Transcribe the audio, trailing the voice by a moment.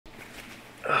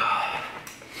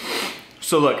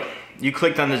So look, you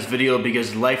clicked on this video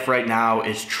because life right now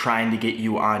is trying to get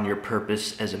you on your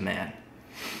purpose as a man.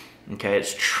 Okay,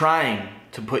 it's trying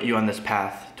to put you on this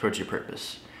path towards your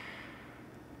purpose.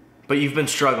 But you've been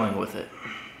struggling with it.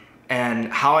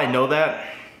 And how I know that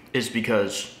is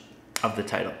because of the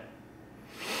title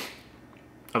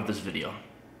of this video.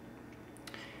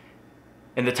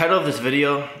 And the title of this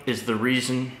video is the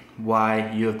reason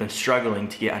why you have been struggling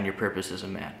to get on your purpose as a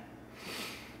man.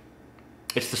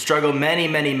 It's the struggle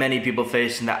many people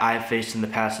face and that I have faced in the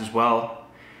past as well,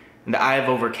 and that I have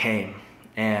overcame.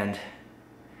 And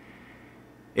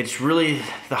it's really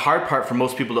the hard part for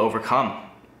most people to overcome.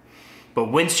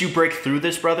 But once you break through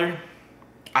this, brother,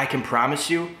 I can promise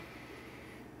you,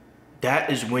 that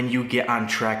is when you get on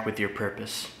track with your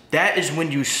purpose. That is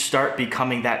when you start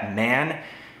becoming that man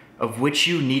of which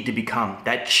you need to become,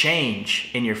 that change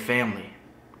in your family.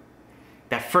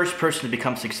 That first person to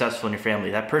become successful in your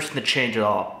family, that person to change it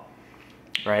all,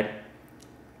 right?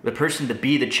 The person to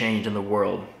be the change in the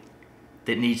world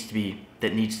that needs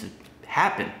to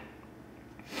happen.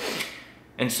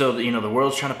 And so, you know, the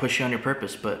world's trying to push you on your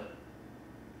purpose, but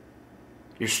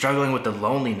you're struggling with the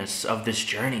loneliness of this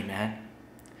journey, man.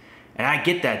 And I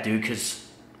get that, dude, because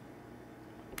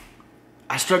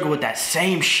I struggle with that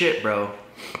same shit, bro.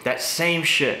 That same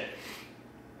shit.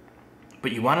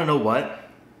 But you want to know what?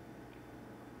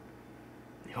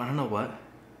 You want to know what?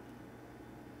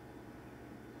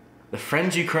 The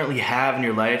friends you currently have in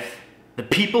your life, the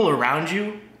people around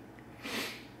you,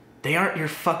 they aren't your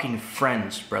fucking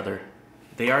friends, brother.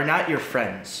 They are not your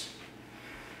friends.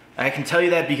 I can tell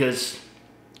you that because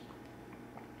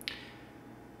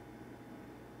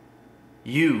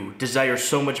you desire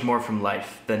so much more from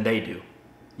life than they do.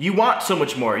 You want so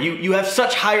much more. You have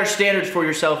such higher standards for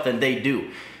yourself than they do.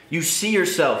 You see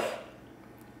yourself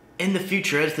in the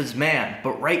future as this man,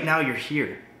 but right now you're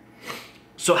here.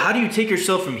 So how do you take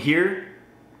yourself from here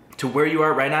to where you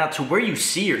are right now to where you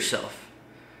see yourself?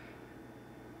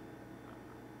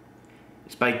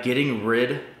 It's by getting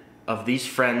rid of these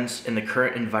friends in the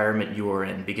current environment you are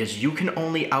in, because you can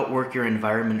only outwork your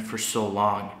environment for so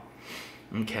long,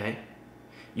 okay?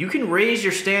 You can raise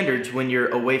your standards when you're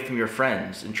away from your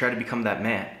friends and try to become that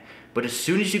man. But as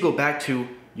soon as you go back to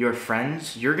your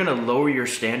friends, you're gonna lower your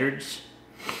standards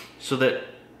so that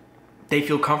they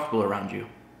feel comfortable around you.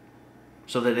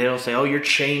 So that they don't say, oh, you're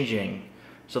changing.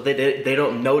 So that they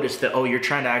don't notice that, oh, you're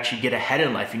trying to actually get ahead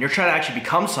in life and you're trying to actually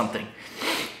become something.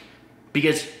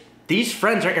 Because these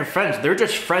friends aren't your friends. They're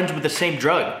just friends with the same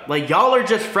drug. Like, y'all are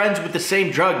just friends with the same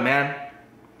drug, man.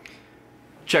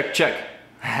 Check.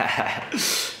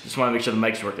 Just want to make sure the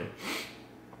mic's working.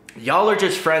 Y'all are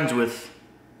just friends with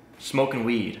smoking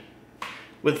weed,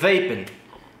 with vaping,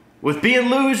 with being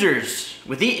losers,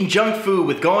 with eating junk food,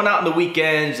 with going out on the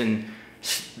weekends and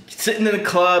sitting in the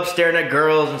club staring at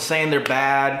girls and saying they're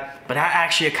bad, but not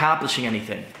actually accomplishing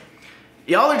anything.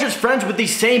 Y'all are just friends with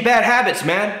these same bad habits,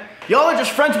 man. Y'all are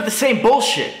just friends with the same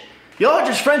bullshit. Y'all are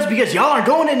just friends because y'all aren't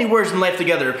going anywhere in life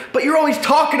together, but you're always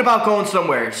talking about going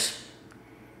somewheres.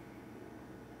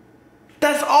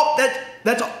 That's all.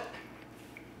 That's all.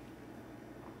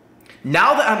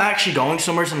 Now that I'm actually going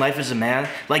somewhere in life as a man,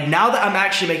 like now that I'm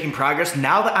actually making progress,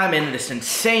 now that I'm in this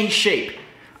insane shape,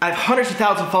 I have hundreds of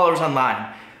thousands of followers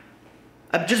online.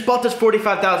 I've just bought this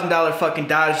 $45,000 fucking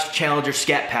Dodge Challenger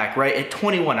Scat Pack, right? At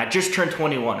 21, I just turned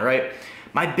 21, right?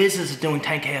 My business is doing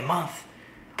 10K a month.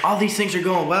 All these things are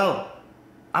going well.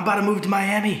 I'm about to move to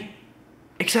Miami,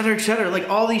 etc., etc. Like,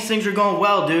 all these things are going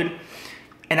well, dude.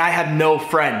 And I have no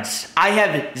friends. I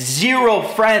have zero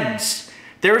friends.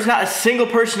 There is not a single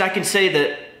person I can say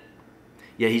that,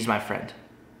 yeah, he's my friend.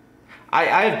 I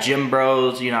have gym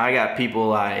bros, you know, I got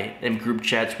people I am group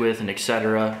chats with and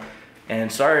etc.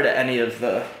 And sorry to any of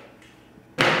the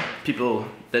people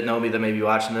that know me that may be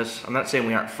watching this. I'm not saying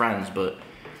we aren't friends, but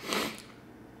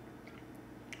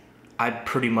I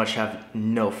pretty much have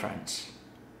no friends.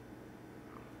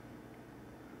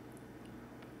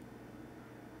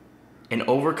 And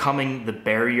overcoming the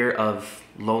barrier of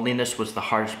loneliness was the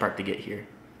hardest part to get here.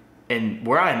 And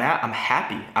where I'm at, I'm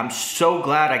happy. I'm so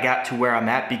glad I got to where I'm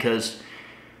at, because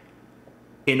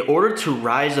in order to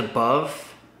rise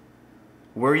above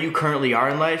where you currently are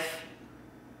in life,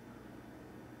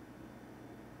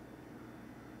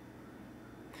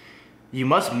 you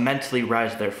must mentally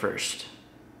rise there first.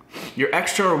 Your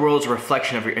external world is a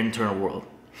reflection of your internal world.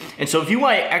 And so if you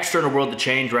want your external world to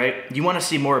change, right, you want to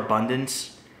see more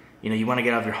abundance. You know, you want to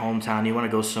get out of your hometown, you want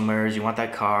to go somewhere, you want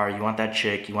that car, you want that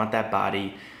chick, you want that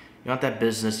body, you want that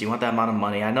business, you want that amount of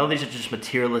money. I know these are just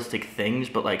materialistic things,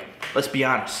 but like, let's be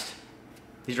honest.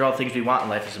 These are all things we want in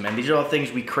life as a man. These are all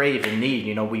things we crave and need.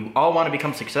 You know, we all want to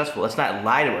become successful. Let's not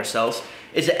lie to ourselves.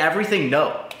 Is it everything?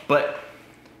 No. But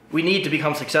we need to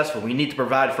become successful. We need to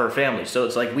provide for our families. So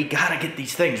it's like, we gotta get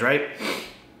these things, right?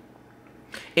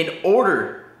 In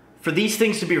order for these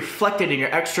things to be reflected in your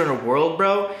external world,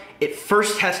 bro, it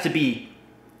first has to be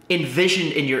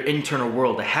envisioned in your internal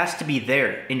world. It has to be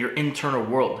there in your internal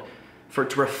world for it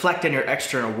to reflect in your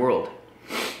external world.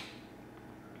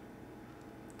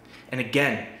 And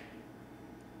again,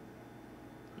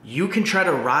 you can try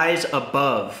to rise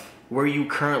above where you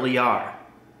currently are.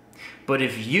 But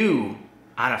if you,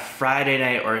 on a Friday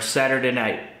night or a Saturday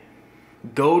night,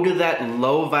 go to that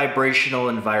low vibrational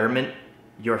environment,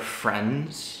 your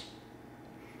friends,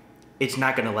 it's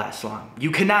not gonna last long.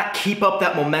 You cannot keep up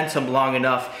that momentum long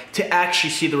enough to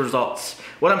actually see the results.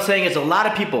 What I'm saying is, a lot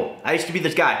of people, I used to be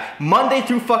this guy, Monday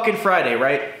through fucking Friday,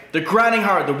 right? They're grinding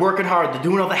hard, they're working hard, they're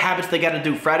doing all the habits they gotta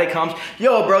do. Friday comes,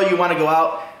 yo bro, you wanna go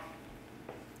out?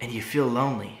 And you feel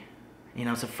lonely. You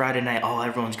know, it's a Friday night, oh,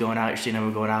 everyone's going out, you're seeing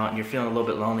everyone going out, and you're feeling a little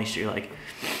bit lonely, so you're like,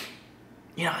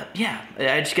 you know, yeah,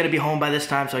 I just gotta be home by this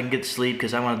time so I can get to sleep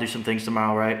because I wanna do some things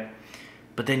tomorrow, right?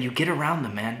 But then you get around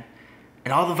them, man,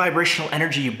 and all the vibrational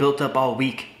energy you built up all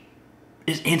week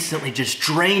is instantly just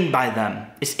drained by them.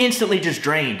 It's instantly just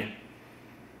drained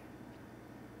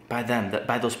by them,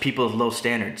 by those people with low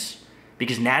standards.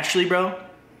 Because naturally, bro,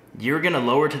 you're gonna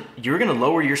lower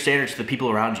your standards to the people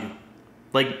around you.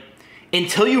 Like,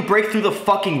 until you break through the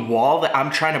fucking wall that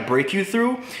I'm trying to break you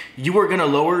through, you are gonna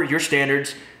lower your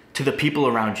standards to the people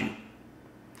around you.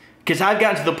 Because I've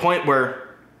gotten to the point where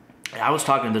I was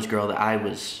talking to this girl that I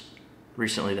was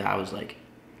like,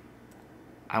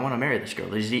 I want to marry this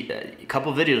girl. A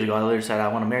couple of videos ago, I literally said, I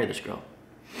want to marry this girl.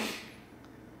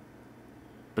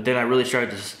 But then I really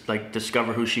started to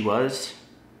discover who she was.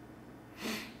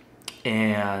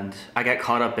 And I got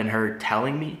caught up in her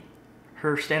telling me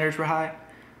her standards were high.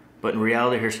 But in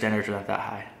reality, her standards were not that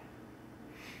high.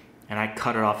 And I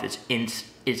cut her off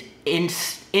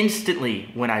instantly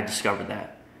when I discovered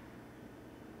that.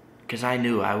 Because I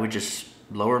knew I would just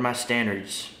lower my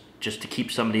standards just to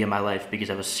keep somebody in my life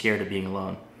because I was scared of being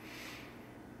alone.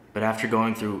 But after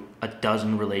going through a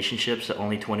dozen relationships at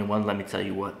only 21, let me tell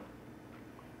you what.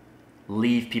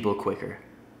 Leave people quicker.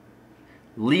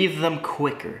 Leave them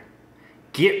quicker.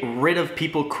 Get rid of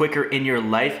people quicker in your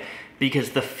life,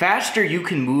 because the faster you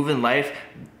can move in life,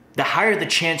 the higher the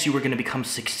chance you are going to become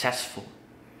successful.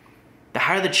 The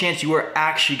higher the chance you are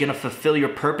actually going to fulfill your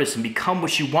purpose and become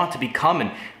what you want to become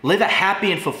and live a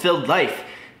happy and fulfilled life.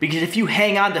 Because if you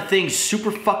hang on to things super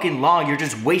fucking long, you're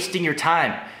just wasting your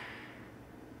time.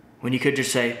 When you could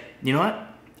just say, you know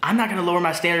what? I'm not going to lower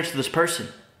my standards to this person.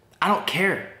 I don't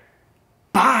care.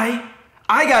 Bye.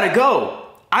 I got to go.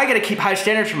 I got to keep high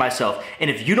standards for myself. And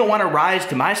if you don't want to rise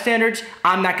to my standards,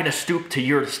 I'm not going to stoop to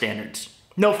your standards.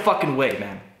 No fucking way,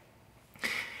 man.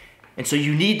 And so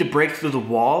you need to break through the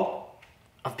wall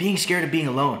of being scared of being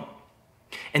alone.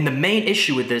 And the main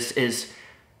issue with this is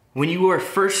when you are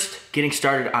first getting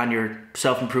started on your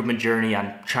self-improvement journey,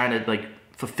 on trying to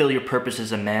fulfill your purpose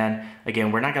as a man.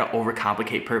 Again, we're not going to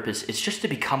overcomplicate purpose. It's just to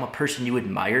become a person you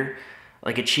admire,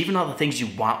 achieving all the things you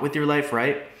want with your life,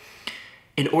 right?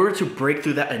 In order to break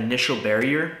through that initial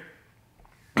barrier,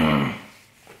 you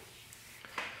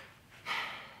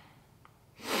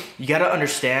got to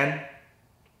understand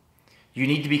you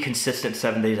need to be consistent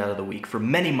 7 days out of the week for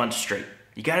many months straight.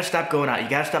 You got to stop going out. You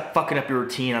got to stop fucking up your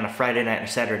routine on a Friday night and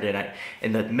a Saturday night.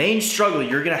 And the main struggle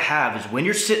you're going to have is when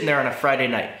you're sitting there on a Friday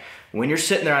night, when you're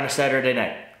sitting there on a Saturday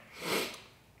night,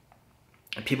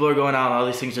 and people are going out and all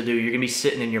these things to do, you're going to be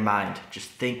sitting in your mind just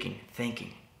thinking.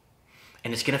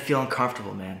 And it's going to feel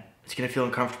uncomfortable, man. It's going to feel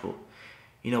uncomfortable.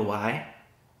 You know why?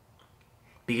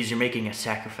 Because you're making a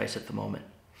sacrifice at the moment.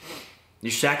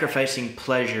 You're sacrificing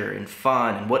pleasure and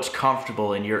fun and what's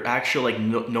comfortable and your actual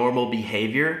normal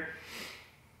behavior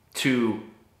to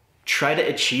try to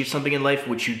achieve something in life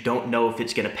which you don't know if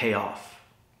it's going to pay off.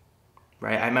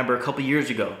 Right? I remember a couple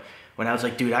years ago when I was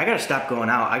like, dude, I got to stop going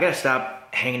out. I got to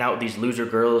stop hanging out with these loser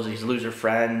girls, these loser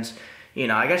friends. You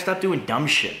know, I got to stop doing dumb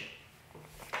shit.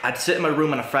 I'd sit in my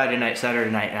room on a Friday night, Saturday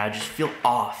night, and I'd just feel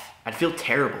off. I'd feel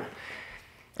terrible.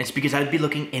 It's because I'd be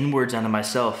looking inwards onto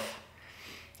myself.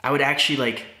 I would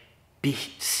actually be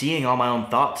seeing all my own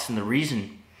thoughts, and the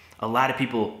reason a lot of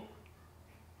people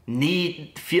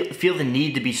feel the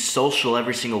need to be social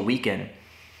every single weekend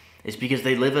is because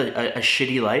they live a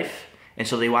shitty life, and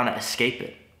so they want to escape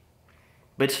it.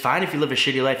 But it's fine if you live a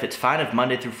shitty life. It's fine if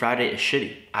Monday through Friday is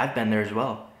shitty. I've been there as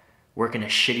well. Working a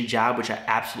shitty job, which I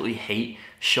absolutely hate.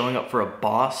 Showing up for a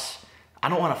boss. I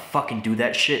don't want to fucking do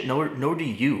that shit. Nor do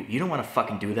you. You don't want to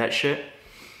fucking do that shit.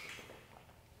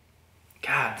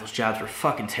 God, those jobs were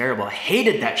fucking terrible. I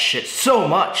hated that shit so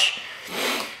much.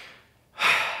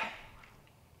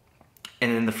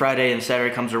 And then the Friday and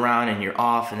Saturday comes around and you're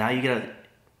off, and now you gotta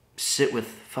sit with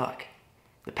fuck.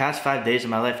 The past 5 days of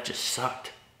my life just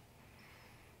sucked.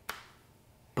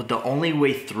 But the only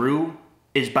way through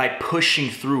is by pushing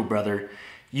through, brother.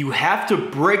 You have to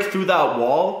break through that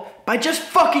wall by just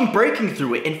fucking breaking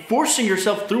through it and forcing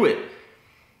yourself through it.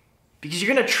 Because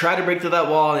you're gonna try to break through that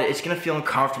wall and it's gonna feel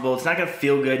uncomfortable, it's not gonna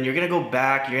feel good, and you're gonna go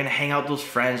back, you're gonna hang out with those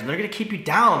friends, and they're gonna keep you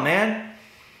down, man.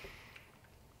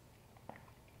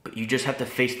 But you just have to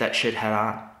face that shit head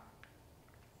on.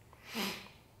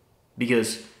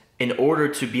 Because in order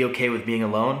to be okay with being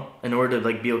alone, in order to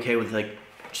like be okay with like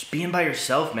just being by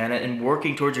yourself, man, and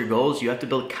working towards your goals, you have to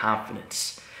build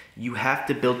confidence. You have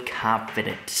to build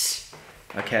confidence,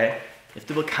 okay? You have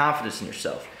to build confidence in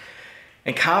yourself.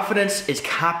 And confidence is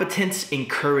competence and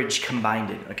courage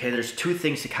combined, okay? There's two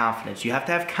things to confidence. You have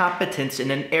to have competence in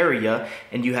an area,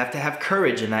 and you have to have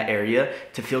courage in that area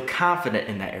to feel confident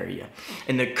in that area.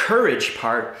 And the courage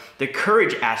part, the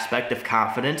courage aspect of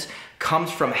confidence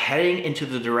comes from heading into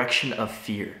the direction of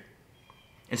fear.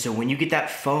 And so when you get that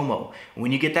FOMO,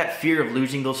 when you get that fear of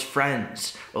losing those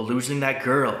friends or losing that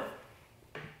girl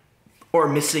or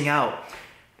missing out,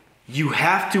 you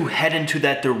have to head into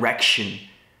that direction.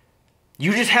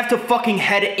 You just have to fucking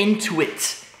head into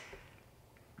it.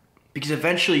 Because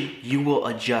eventually you will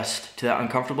adjust to that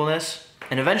uncomfortableness,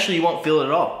 and eventually you won't feel it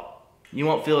at all. You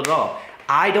won't feel it at all.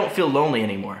 I don't feel lonely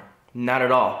anymore. Not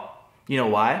at all. You know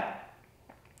why?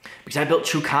 Because I built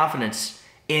true confidence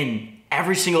in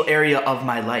every single area of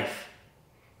my life.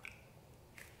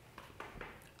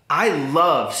 I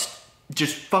love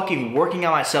just fucking working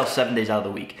on myself 7 days out of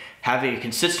the week, having a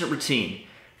consistent routine.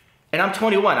 And I'm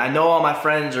 21. I know all my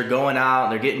friends are going out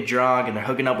and they're getting drunk and they're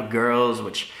hooking up with girls,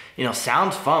 which, you know,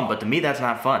 sounds fun, but to me that's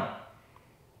not fun.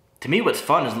 To me what's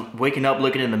fun is waking up,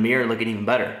 looking in the mirror, looking even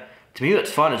better. To me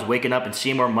what's fun is waking up and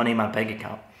seeing more money in my bank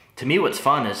account. To me what's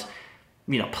fun is,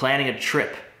 you know, planning a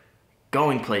trip,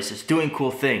 going places, doing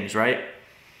cool things, right?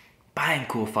 Buying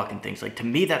cool fucking things. Like, to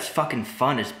me that's fucking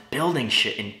fun, is building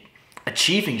shit and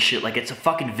achieving shit like it's a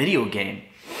fucking video game.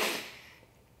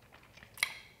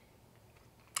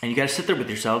 And you gotta sit there with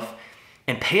yourself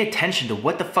and pay attention to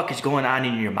what the fuck is going on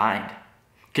in your mind.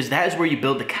 Because that is where you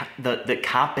build the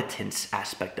competence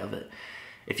aspect of it.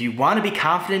 If you want to be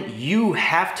confident, you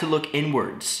have to look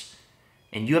inwards.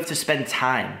 And you have to spend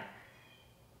time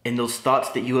in those thoughts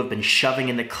that you have been shoving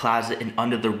in the closet and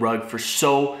under the rug for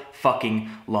so fucking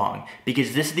long.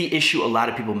 Because this is the issue a lot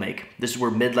of people make. This is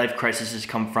where midlife crises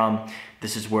come from.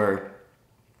 This is where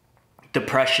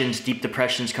depressions, deep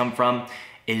depressions come from,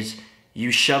 is you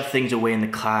shove things away in the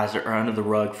closet or under the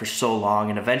rug for so long,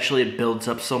 and eventually it builds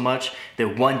up so much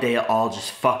that one day it all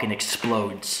just fucking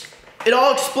explodes. It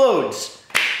all explodes.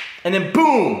 And then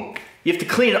boom, you have to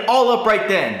clean it all up right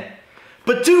then.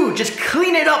 But dude, just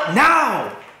clean it up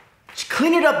now. Just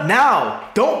clean it up now.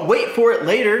 Don't wait for it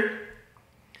later.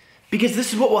 Because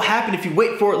this is what will happen if you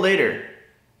wait for it later.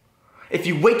 If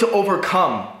you wait to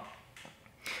overcome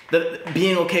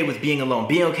being okay with being alone,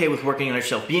 being okay with working on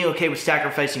yourself, being okay with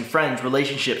sacrificing friends,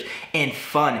 relationships, and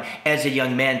fun as a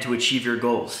young man to achieve your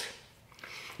goals.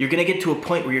 You're gonna get to a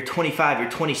point where you're 25, you're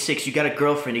 26, you got a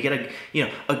girlfriend, you got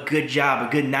a good job,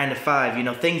 a good 9 to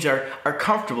 5, things are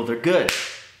comfortable, they're good.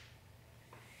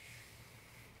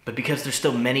 But because there's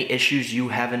still many issues you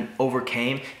haven't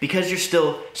overcame, because you're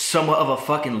still somewhat of a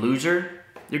fucking loser,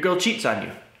 your girl cheats on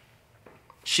you.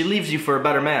 She leaves you for a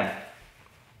better man.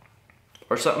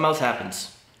 Or something else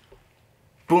happens.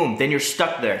 Boom, then you're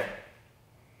stuck there.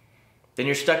 Then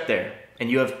you're stuck there.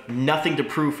 And you have nothing to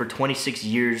prove for 26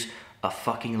 years of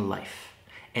fucking life.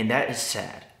 And that is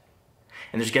sad.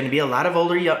 And there's gonna be a lot of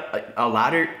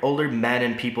older men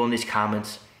and people in these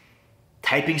comments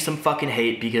typing some fucking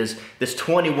hate because this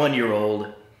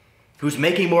 21-year-old who's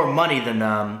making more money than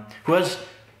them, who has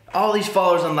all these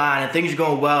followers online and things are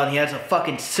going well, and he has a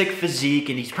fucking sick physique,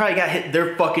 and he's probably got hit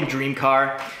their fucking dream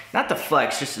car. Not to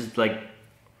flex, just to like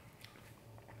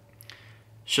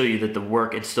show you that the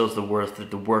work instills the worth,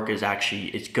 that the work is actually,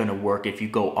 it's gonna work if you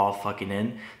go all fucking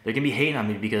in. They're gonna be hating on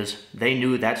me because they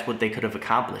knew that's what they could have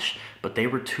accomplished, but they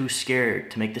were too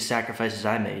scared to make the sacrifices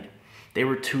I made. They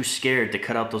were too scared to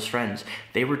cut out those friends.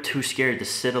 They were too scared to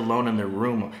sit alone in their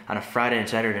room on a Friday and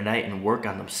Saturday night and work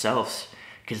on themselves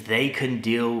because they couldn't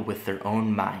deal with their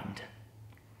own mind.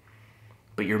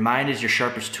 But your mind is your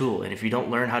sharpest tool, and if you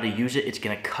don't learn how to use it, it's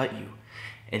gonna cut you.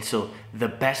 And so the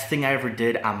best thing I ever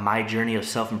did on my journey of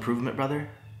self-improvement, brother,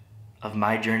 of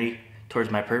my journey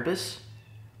towards my purpose,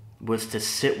 was to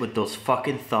sit with those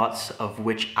fucking thoughts of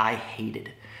which I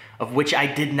hated, of which I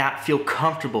did not feel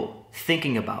comfortable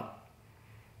thinking about.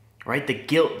 Right? The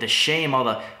guilt, the shame, all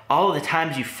of the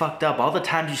times you fucked up, all the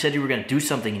times you said you were going to do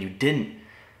something and you didn't.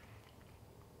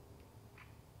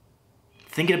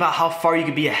 Thinking about how far you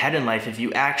could be ahead in life if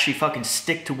you actually fucking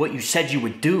stick to what you said you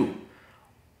would do.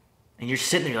 And you're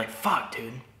sitting there, you're like, fuck,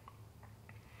 dude.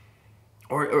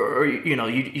 Or you know,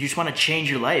 you just want to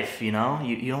change your life, you know?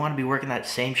 You don't want to be working that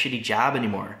same shitty job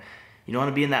anymore. You don't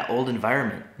want to be in that old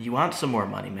environment. You want some more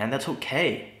money, man. That's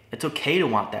okay. It's okay to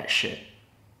want that shit.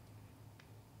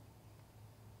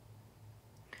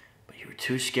 But you were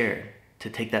too scared to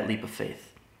take that leap of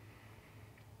faith.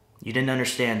 You didn't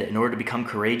understand that in order to become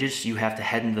courageous, you have to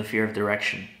head into the fear of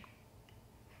direction.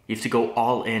 You have to go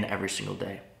all in every single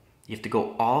day. You have to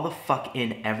go all the fuck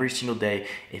in every single day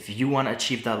if you want to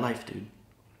achieve that life, dude.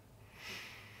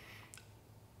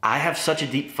 I have such a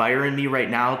deep fire in me right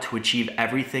now to achieve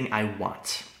everything I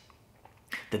want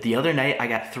that the other night I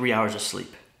got 3 hours of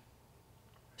sleep.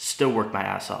 Still worked my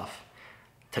ass off.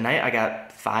 Tonight I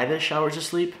got 5-ish hours of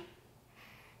sleep.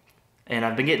 And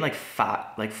I've been getting like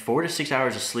 4 to 6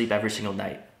 hours of sleep every single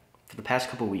night for the past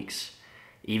couple weeks.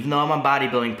 Even though I'm on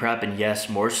bodybuilding prep, and yes,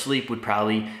 more sleep would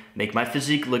probably make my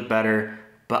physique look better,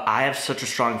 but I have such a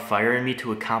strong fire in me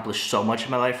to accomplish so much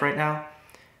in my life right now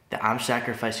that I'm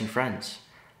sacrificing friends.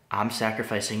 I'm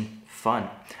sacrificing fun.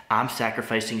 I'm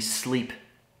sacrificing sleep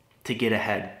to get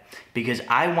ahead because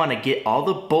I want to get all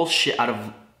the bullshit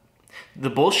the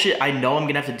bullshit I know I'm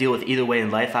going to have to deal with either way in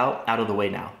life out of the way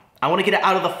now. I want to get it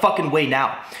out of the fucking way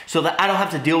now so that I don't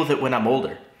have to deal with it when I'm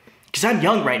older. Because I'm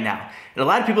young right now. And a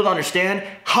lot of people don't understand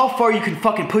how far you can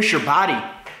fucking push your body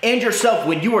and yourself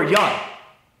when you are young.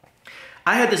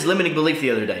 I had this limiting belief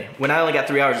the other day when I only got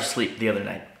 3 hours of sleep the other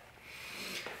night.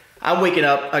 I'm waking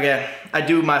up, okay, I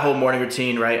do my whole morning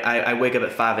routine, right? I wake up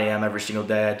at 5 a.m. every single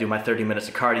day. I do my 30 minutes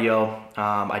of cardio.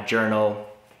 I journal,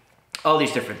 all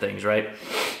these different things, right?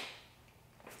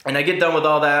 And I get done with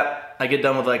all that. I get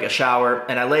done with like a shower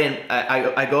and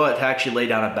I go out to actually lay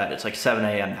down in bed. It's like 7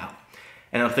 a.m. now.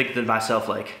 And I'm thinking to myself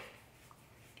like,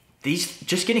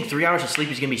 just getting 3 hours of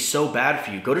sleep is gonna be so bad for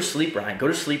you. Go to sleep, Ryan. Go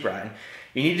to sleep, Ryan.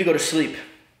 You need to go to sleep.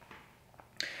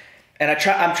 And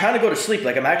I'm trying to go to sleep.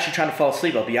 Like I'm actually trying to fall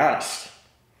asleep, I'll be honest.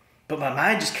 But my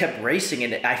mind just kept racing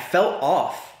and I felt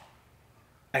off.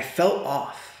 I felt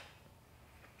off.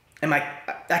 And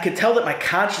I could tell that my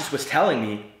conscience was telling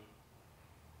me,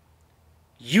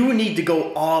 you need to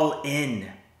go all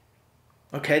in.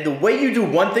 Okay? The way you do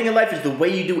one thing in life is the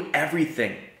way you do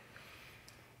everything.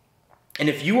 And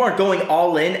if you aren't going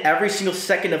all in every single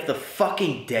second of the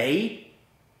fucking day,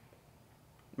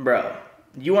 bro,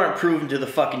 you aren't proven to the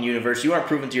fucking universe. You aren't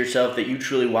proven to yourself that you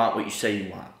truly want what you say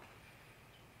you want.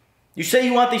 You say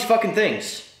you want these fucking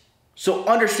things. So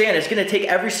understand it's going to take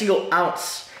every single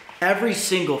ounce, every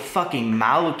single fucking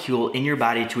molecule in your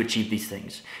body to achieve these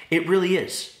things. It really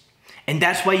is. And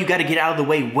that's why you got to get out of the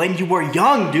way when you are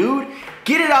young, dude.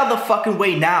 Get it out of the fucking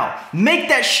way now. Make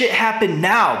that shit happen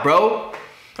now, bro.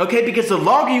 Okay, because the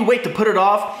longer you wait to put it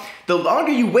off, the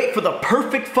longer you wait for the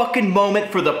perfect fucking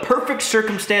moment, for the perfect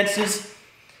circumstances,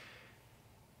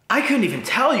 I couldn't even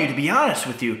tell you, to be honest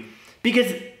with you,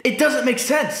 because it doesn't make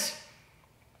sense.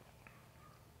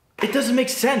 It doesn't make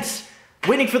sense.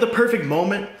 Waiting for the perfect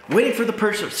moment, waiting for the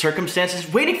perfect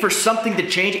circumstances, waiting for something to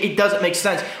change, it doesn't make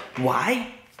sense.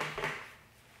 Why?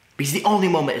 Because the only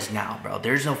moment is now, bro.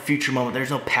 There's no future moment. There's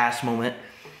no past moment.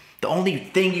 The only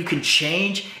thing you can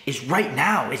change is right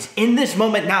now. It's in this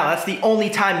moment now. That's the only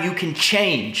time you can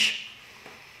change.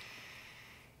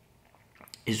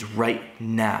 Is right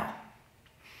now.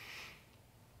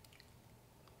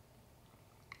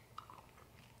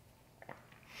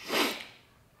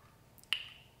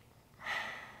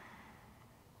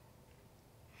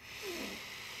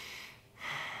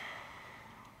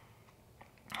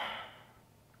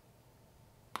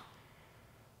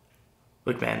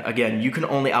 Look, man, again, you can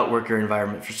only outwork your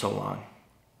environment for so long.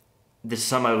 This is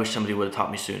something I wish somebody would have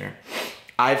taught me sooner.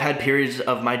 I've had periods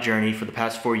of my journey for the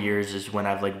past 4 years is when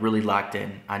I've like really locked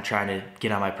in on trying to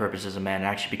get on my purpose as a man and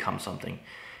actually become something.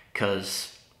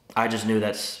 Because I just knew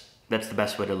that's the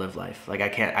best way to live life. Like I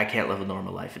can't live a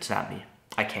normal life. It's not me.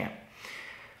 I can't.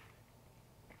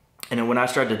 And then when I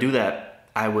started to do that,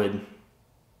 I would,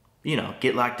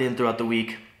 get locked in throughout the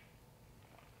week.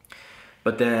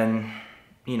 But then,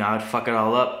 I would fuck it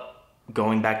all up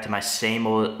going back to my same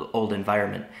old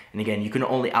environment. And again, you can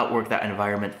only outwork that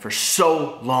environment for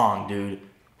so long, dude.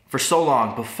 For so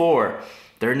long before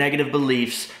their negative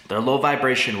beliefs, their low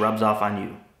vibration rubs off on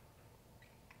you.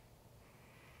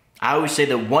 I always say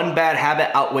that one bad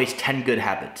habit outweighs 10 good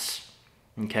habits.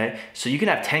 Okay? So you can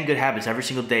have 10 good habits every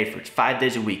single day for 5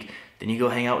 days a week. Then you go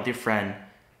hang out with your friend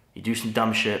You do some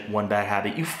dumb shit, one bad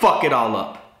habit, you fuck it all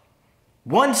up.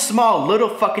 One small little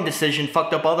fucking decision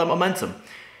fucked up all the momentum.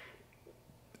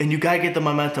 And you gotta get the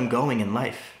momentum going in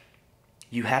life.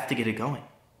 You have to get it going.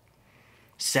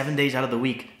 7 days out of the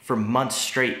week for months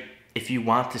straight if you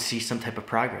want to see some type of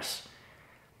progress.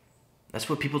 That's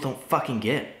what people don't fucking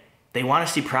get. They want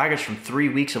to see progress from 3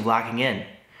 weeks of locking in.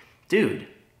 Dude,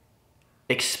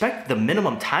 expect the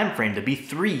minimum time frame to be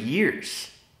 3 years.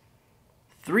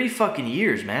 3 fucking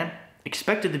years, man.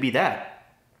 Expect it to be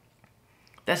that.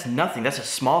 That's nothing. That's a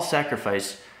small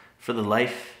sacrifice for the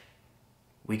life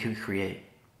we could create.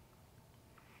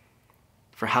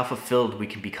 For how fulfilled we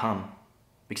can become.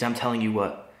 Because I'm telling you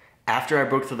what, after I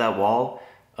broke through that wall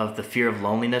of the fear of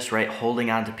loneliness, right? Holding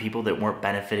on to people that weren't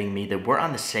benefiting me, that weren't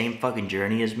on the same fucking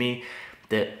journey as me,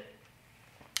 that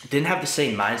didn't have the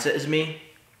same mindset as me,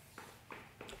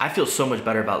 I feel so much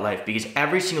better about life because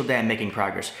every single day I'm making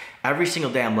progress. Every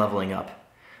single day I'm leveling up.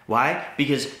 Why?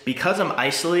 Because I'm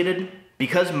isolated,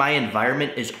 because my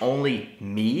environment is only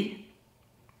me,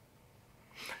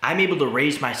 I'm able to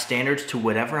raise my standards to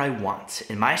whatever I want.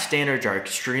 And my standards are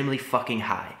extremely fucking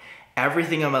high.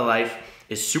 Everything in my life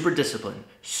is super disciplined,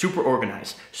 super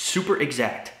organized, super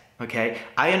exact, okay?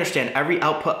 I understand every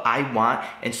output I want,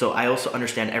 and so I also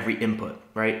understand every input,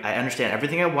 right? I understand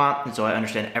everything I want, and so I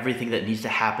understand everything that needs to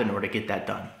happen in order to get that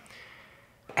done.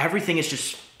 Everything is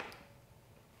just,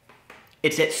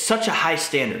 it's at such a high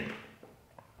standard.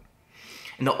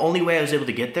 And the only way I was able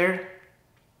to get there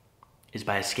is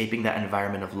by escaping that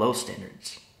environment of low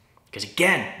standards. Because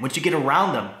again, once you get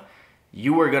around them,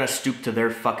 you are gonna stoop to their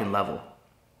fucking level.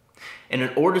 And in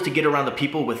order to get around the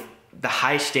people with the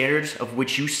high standards of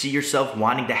which you see yourself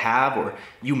wanting to have or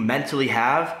you mentally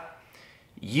have,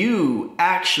 you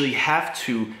actually have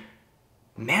to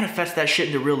manifest that shit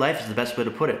into real life is the best way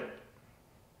to put it.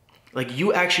 Like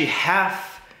you actually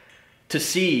have to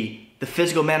see the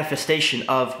physical manifestation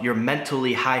of your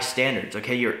mentally high standards,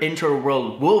 okay? Your internal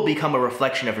world will become a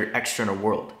reflection of your external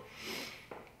world.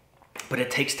 But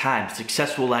it takes time.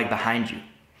 Success will lag behind you.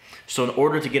 So in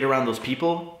order to get around those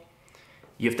people,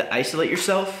 you have to isolate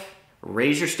yourself,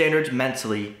 raise your standards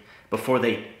mentally before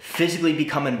they physically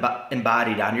become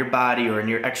embodied on your body or in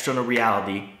your external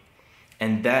reality.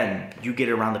 And then you get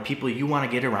around the people you want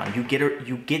to get around.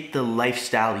 You get the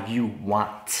lifestyle you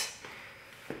want.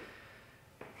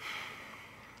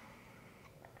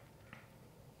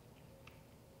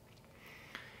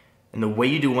 And the way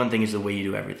you do one thing is the way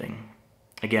you do everything.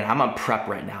 Again, I'm on prep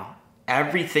right now.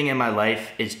 Everything in my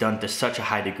life is done to such a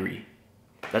high degree.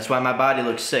 That's why my body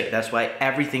looks sick. That's why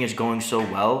everything is going so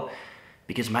well,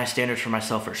 because my standards for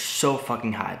myself are so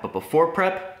fucking high. But before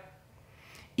prep,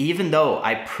 even though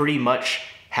I pretty much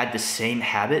had the same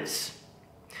habits,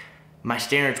 my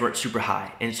standards weren't super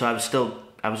high. And so I was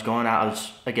going out,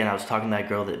 I was talking to that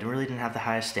girl that really didn't have the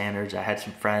highest standards. I had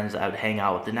some friends that I would hang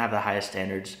out with, didn't have the highest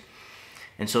standards.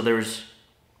 And so there was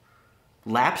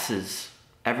lapses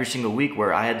every single week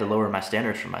where I had to lower my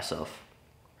standards for myself.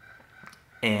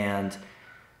 And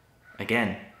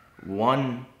again,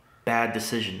 one bad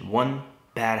decision, one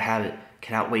bad habit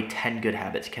can outweigh 10 good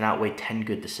habits, can outweigh 10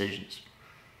 good decisions.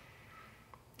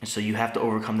 And so you have to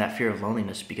overcome that fear of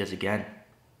loneliness because again,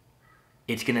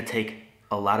 it's gonna take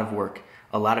a lot of work,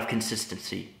 a lot of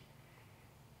consistency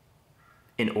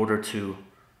in order to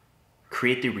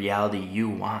create the reality you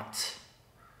want.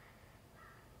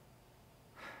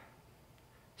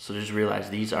 So just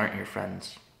realize these aren't your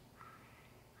friends.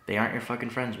 They aren't your fucking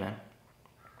friends, man.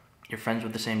 You're friends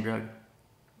with the same drug.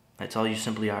 That's all you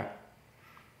simply are.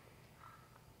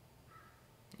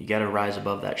 You gotta rise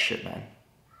above that shit, man.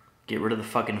 Get rid of the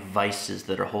fucking vices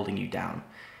that are holding you down.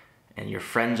 And your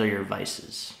friends are your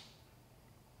vices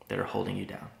that are holding you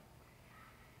down.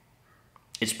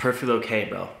 It's perfectly okay,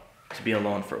 bro, to be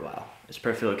alone for a while. It's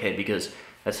perfectly okay because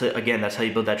that's how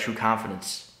you build that true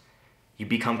confidence. You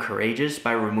become courageous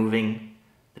by removing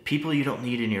the people you don't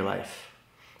need in your life.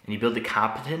 And you build the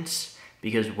competence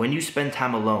because when you spend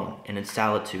time alone and in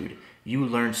solitude, you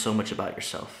learn so much about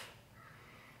yourself.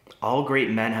 All great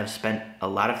men have spent a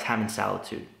lot of time in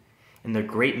solitude. And they're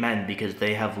great men because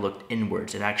they have looked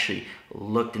inwards and actually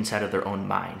looked inside of their own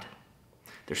mind.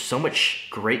 There's so much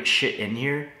great shit in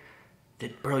here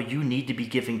that, bro, you need to be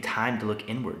giving time to look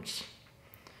inwards.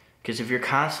 Because if you're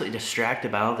constantly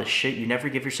distracted by all this shit, you never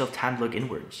give yourself time to look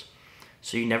inwards.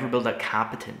 So you never build that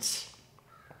competence.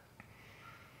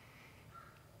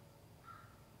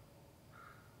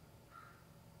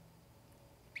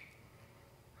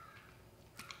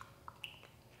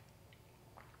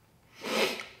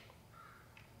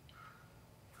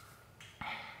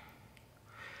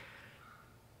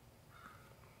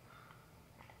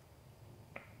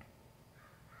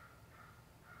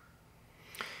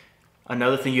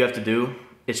 another thing you have to do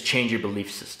is change your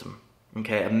belief system.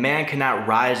 Okay, a man cannot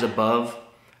rise above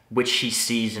which he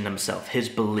sees in himself, his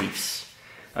beliefs.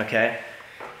 Okay,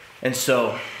 and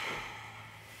so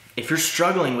if you're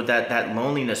struggling with that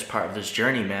loneliness part of this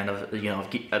journey, man,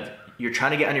 of you're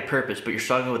trying to get on your purpose, but you're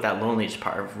struggling with that loneliness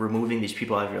part of removing these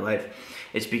people out of your life,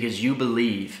 it's because you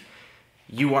believe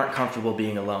you aren't comfortable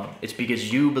being alone. It's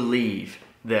because you believe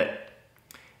that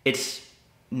it's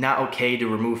not okay to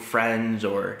remove friends,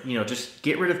 or just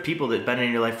get rid of people that have been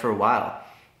in your life for a while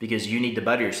because you need to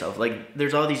better yourself. Like,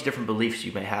 there's all these different beliefs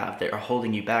you may have that are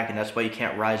holding you back, and that's why you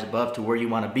can't rise above to where you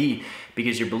want to be,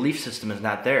 because your belief system is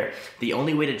not there. The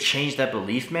only way to change that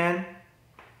belief, man,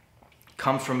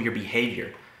 comes from your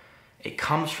behavior. It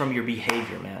comes from your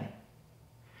behavior, man.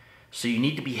 So you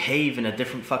need to behave in a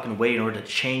different fucking way in order to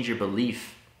change your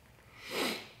belief.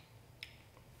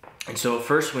 And so at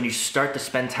first, when you start to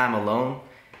spend time alone,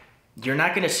 you're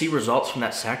not going to see results from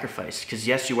that sacrifice, because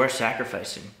yes, you are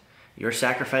sacrificing. You're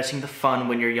sacrificing the fun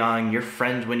when you're young, your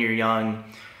friends when you're young,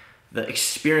 the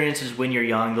experiences when you're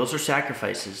young. Those are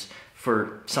sacrifices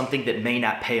for something that may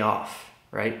not pay off,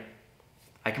 right?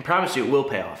 I can promise you it will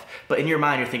pay off. But in your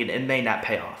mind, you're thinking it may not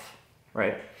pay off,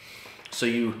 right? So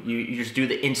you just do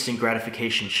the instant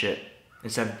gratification shit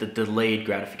instead of the delayed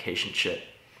gratification shit,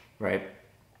 right?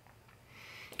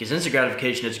 Because instant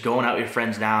gratification is going out with your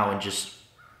friends now and just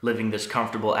living this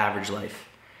comfortable average life.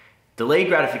 Delayed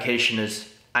gratification is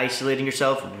isolating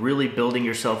yourself, really building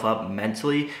yourself up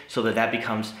mentally so that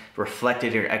becomes reflected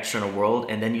in your external world,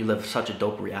 and then you live such a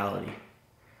dope reality.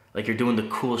 Like, you're doing the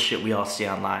cool shit we all see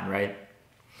online, right?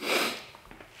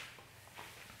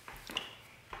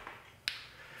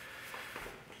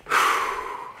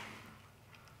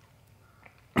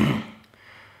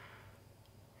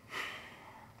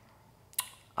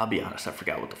 I'll be honest, I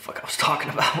forgot what the fuck I was talking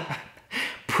about.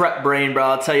 Prep brain, bro,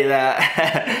 I'll tell you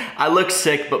that. I look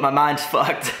sick, but my mind's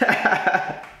fucked.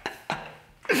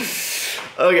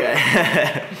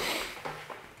 Okay.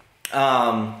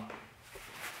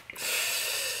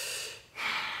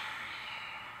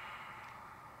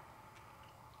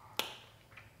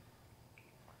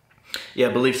 Yeah,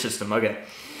 belief system, okay.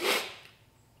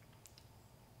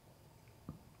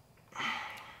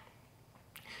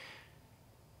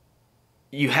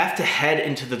 You have to head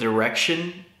into the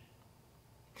direction.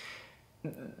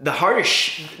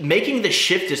 Making the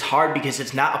shift is hard because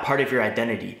it's not a part of your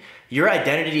identity. Your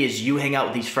identity is you hang out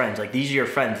with these friends. Like, these are your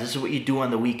friends. This is what you do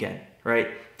on the weekend, right?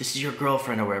 This is your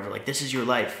girlfriend or whatever. Like, this is your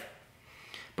life.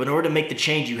 But in order to make the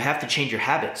change, you have to change your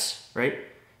habits, right?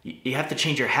 You have to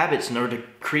change your habits in order to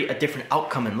create a different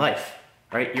outcome in life,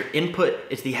 right? Your input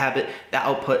is the habit. The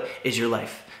output is your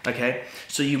life, okay?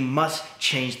 So you must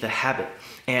change the habit.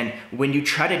 And when you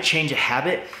try to change a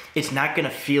habit, it's not going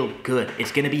to feel good.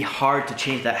 It's going to be hard to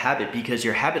change that habit because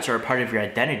your habits are a part of your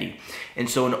identity. And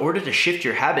so in order to shift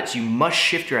your habits, you must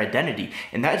shift your identity.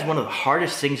 And that is one of the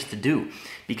hardest things to do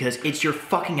because it's your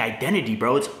fucking identity,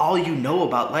 bro. It's all you know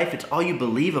about life. It's all you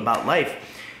believe about life.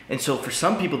 And so for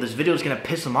some people, this video is going to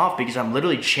piss them off because I'm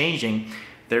literally changing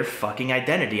their fucking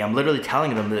identity. I'm literally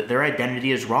telling them that their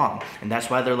identity is wrong, and that's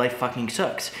why their life fucking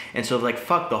sucks. And so, like,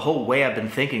 fuck, the whole way I've been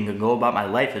thinking and go about my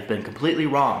life has been completely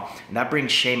wrong, and that brings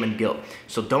shame and guilt.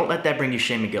 So don't let that bring you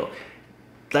shame and guilt.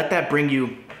 Let that bring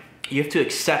you have to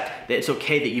accept that it's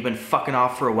okay that you've been fucking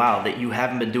off for a while, that you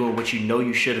haven't been doing what you know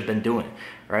you should have been doing,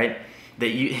 right? That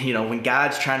you know, when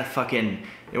God's trying to fucking,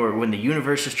 or when the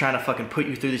universe is trying to fucking put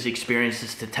you through these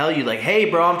experiences to tell you, like, hey,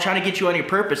 bro, I'm trying to get you on your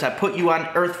purpose. I put you on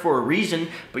earth for a reason,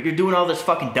 but you're doing all this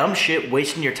fucking dumb shit,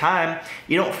 wasting your time.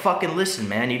 You don't fucking listen,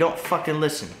 man. You don't fucking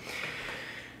listen.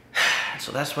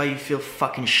 So that's why you feel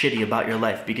fucking shitty about your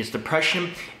life, because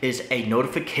depression is a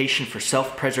notification for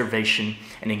self-preservation,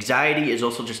 and anxiety is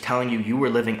also just telling you you were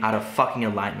living out of fucking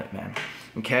alignment, man.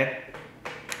 Okay?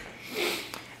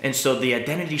 And so the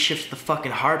identity shift's the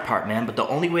fucking hard part, man. But the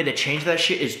only way to change that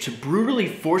shit is to brutally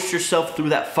force yourself through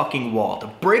that fucking wall. To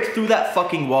break through that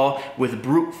fucking wall with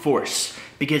brute force.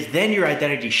 Because then your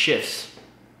identity shifts.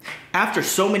 After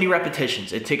so many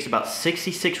repetitions, it takes about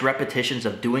 66 repetitions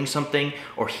of doing something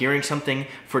or hearing something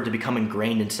for it to become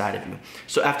ingrained inside of you.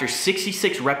 So after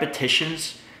 66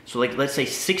 repetitions, so like let's say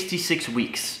 66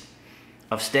 weeks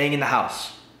of staying in the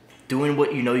house, doing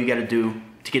what you know you gotta do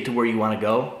to get to where you wanna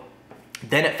go,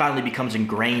 then it finally becomes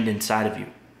ingrained inside of you.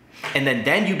 And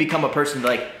then you become a person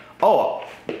like, oh,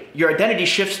 your identity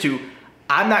shifts to,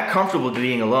 I'm not comfortable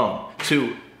being alone,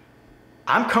 to,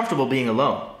 I'm comfortable being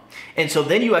alone. And so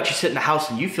then you actually sit in the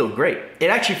house and you feel great. It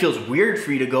actually feels weird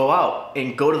for you to go out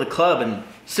and go to the club and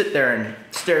sit there and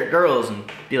stare at girls and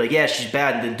be like, yeah, she's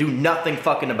bad, and then do nothing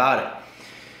fucking about it.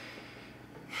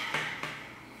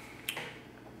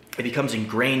 it becomes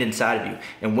ingrained inside of you.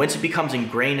 And once it becomes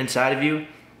ingrained inside of you,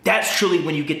 that's truly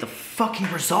when you get the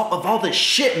fucking result of all this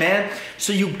shit, man.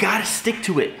 So you gotta stick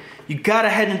to it. You gotta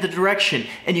head in the direction,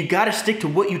 and you gotta stick to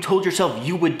what you told yourself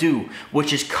you would do,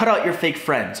 which is cut out your fake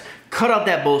friends. Cut out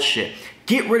that bullshit.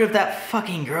 Get rid of that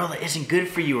fucking girl that isn't good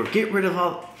for you, or get rid of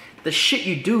all the shit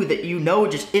you do that you know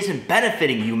just isn't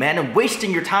benefiting you, man, and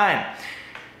wasting your time.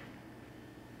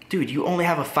 Dude, you only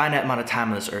have a finite amount of time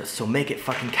on this earth, so make it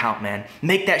fucking count, man.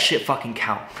 Make that shit fucking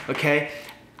count, okay?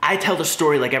 I tell the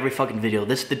story like every fucking video.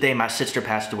 This is the day my sister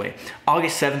passed away.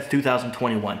 August 7th,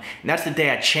 2021. And that's the day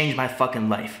I changed my fucking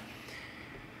life.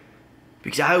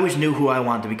 Because I always knew who I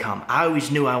wanted to become. I always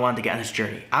knew I wanted to get on this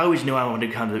journey. I always knew I wanted to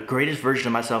become the greatest version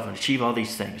of myself and achieve all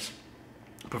these things.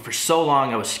 But for so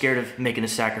long, I was scared of making a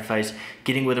sacrifice,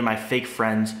 getting rid of my fake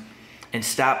friends, and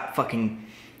stop fucking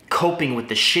coping with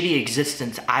the shitty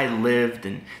existence I lived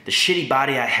and the shitty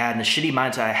body I had and the shitty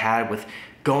mindset I had with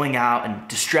going out and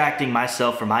distracting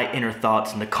myself from my inner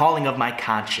thoughts and the calling of my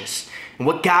conscience and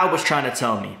what God was trying to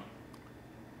tell me.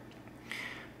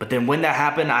 But then when that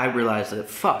happened, I realized that,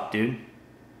 fuck, dude,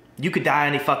 you could die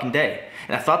any fucking day.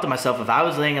 And I thought to myself, if I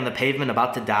was laying on the pavement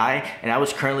about to die and I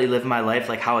was currently living my life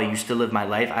like how I used to live my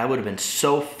life, I would have been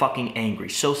so fucking angry,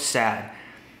 so sad.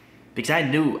 Because I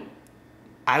knew,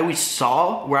 I always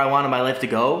saw where I wanted my life to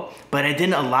go, but I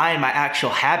didn't align my actual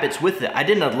habits with it. I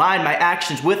didn't align my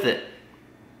actions with it.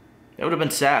 It would have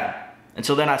been sad. And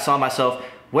so then I saw myself,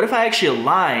 what if I actually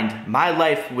aligned my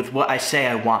life with what I say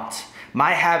I want?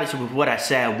 My habits with what I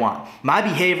say I want. My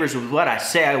behaviors with what I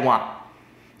say I want.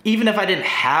 Even if I didn't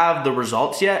have the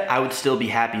results yet, I would still be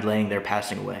happy laying there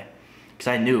passing away. Because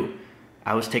I knew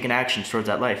I was taking actions towards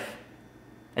that life.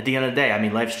 At the end of the day, I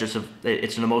mean, life's just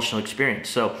it's an emotional experience.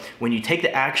 So when you take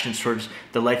the actions towards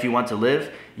the life you want to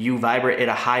live, you vibrate at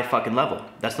a high fucking level.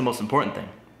 That's the most important thing.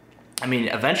 I mean,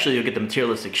 eventually you'll get the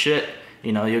materialistic shit.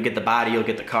 You know, you'll get the body, you'll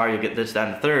get the car, you'll get this, that,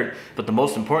 and the third. But the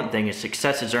most important thing is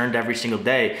success is earned every single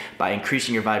day by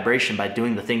increasing your vibration, by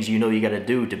doing the things you know you gotta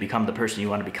do to become the person you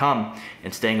want to become,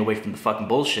 and staying away from the fucking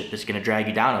bullshit that's gonna drag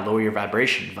you down and lower your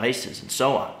vibration, vices, and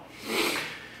so on.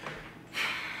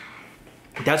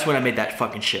 That's when I made that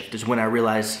fucking shift, is when I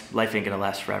realized life ain't gonna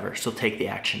last forever. So take the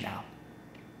action now.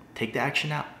 Take the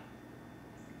action now.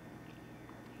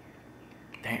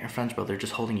 They ain't your friends, bro. They're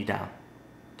just holding you down.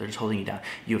 They're just holding you down.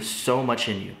 You have so much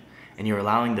in you, and you're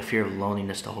allowing the fear of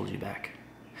loneliness to hold you back.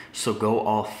 So go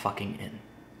all fucking in.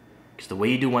 Because the way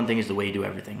you do one thing is the way you do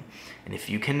everything. And if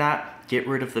you cannot get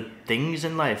rid of the things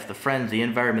in life, the friends, the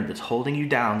environment that's holding you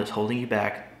down, that's holding you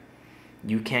back,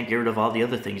 you can't get rid of all the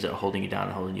other things that are holding you down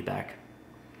and holding you back.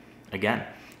 Again,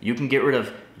 you can get rid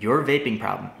of your vaping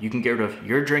problem. You can get rid of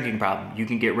your drinking problem. You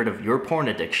can get rid of your porn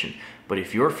addiction. But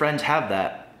if your friends have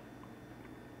that,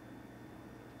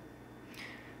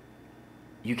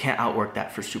 you can't outwork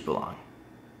that for super long.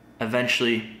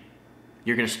 Eventually,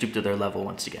 you're gonna stoop to their level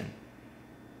once again.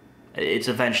 It's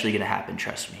eventually gonna happen,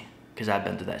 trust me. Because I've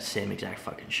been through that same exact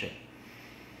fucking shit.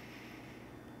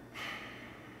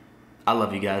 I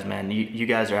love you guys, man. You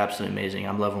guys are absolutely amazing.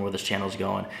 I'm loving where this channel's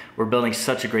going. We're building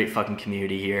such a great fucking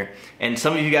community here. And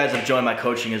some of you guys have joined my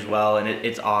coaching as well, and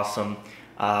it's awesome.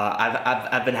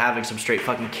 I've been having some straight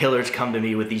fucking killers come to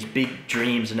me with these big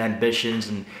dreams and ambitions,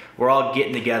 and we're all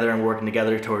getting together and working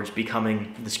together towards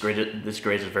becoming this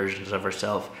greatest versions of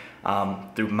ourselves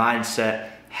through mindset,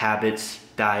 habits,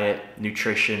 diet,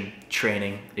 nutrition,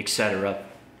 training, etc.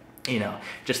 You know,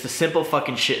 just the simple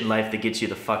fucking shit in life that gets you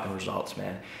the fucking results,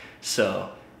 man. So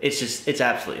it's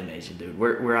absolutely amazing, dude.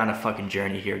 We're on a fucking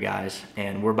journey here, guys,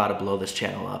 and we're about to blow this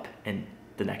channel up in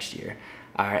the next year.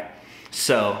 All right,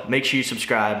 so make sure you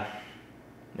subscribe.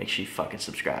 Make sure you fucking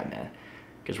subscribe, man,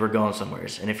 because we're going somewhere.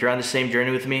 And if you're on the same journey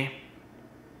with me,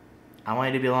 I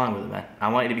want you to be along with it, man. I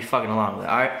want you to be fucking along with it.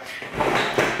 All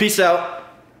right, peace out.